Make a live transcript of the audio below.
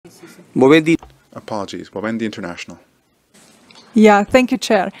Movendi. Apologies. Movendi International. Yeah, thank you,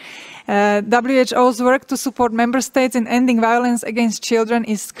 Chair. WHO's work to support member states in ending violence against children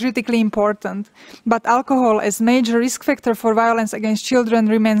is critically important, but alcohol as major risk factor for violence against children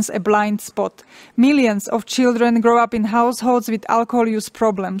remains a blind spot. Millions of children grow up in households with alcohol use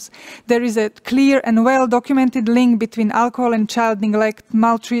problems. There is a clear and well-documented link between alcohol and child neglect,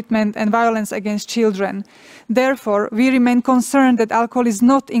 maltreatment, and violence against children. Therefore, we remain concerned that alcohol is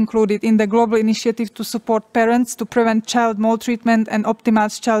not included in the global initiative to support parents to prevent child maltreatment and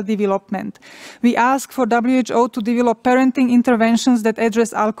optimize child development. We ask for WHO to develop parenting interventions that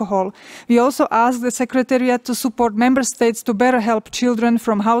address alcohol. We also ask the Secretariat to support member states to better help children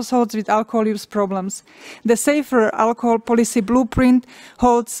from households with alcohol use problems. The Safer Alcohol Policy Blueprint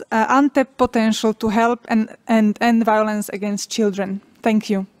holds untapped potential to help and end violence against children. Thank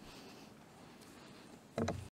you.